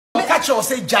catch or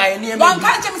say giant. One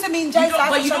can't me say mean giant.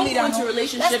 But you don't go into a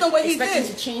relationship expecting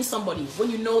to change somebody when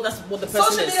you know that's what the person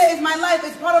Social media is my life.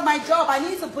 It's part of my job. I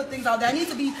need to put things out there. I need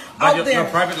to be out there. Your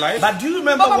private life. But do you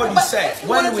remember what you said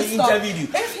when we interviewed you?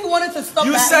 If he wanted to stop,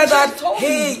 you said that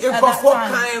hey,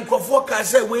 Ampofo can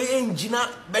say we engineer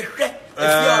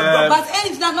but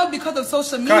age not because of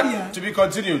social media. To be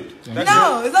continued.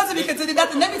 No, it's not to be continued.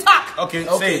 Let me talk. Okay,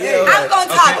 I'm going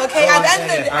to talk. Okay, at the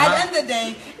end of the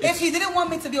day, if he didn't want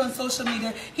me to be on social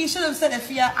media, he should have said,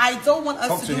 Efia, I don't want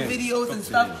us to do videos and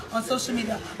stuff on social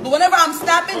media. But whenever I'm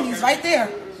snapping, he's right there.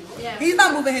 Yeah. He's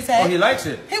not moving his head. Oh, he likes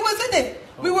it. He was in it.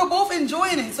 We were both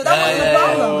enjoying it, so that wasn't the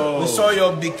problem. We saw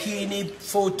your bikini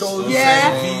photos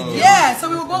and videos. Yeah, so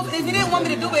we were both, if he didn't want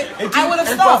me to do it, I would have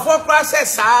stopped. Ampofo said,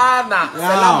 Sana,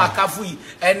 Fela Makafui,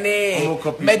 and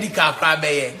Medikal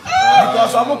Krabe.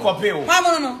 Because I'm a copy. No.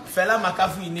 Fela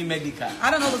Makafui ni Medikal. I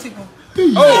don't know those people.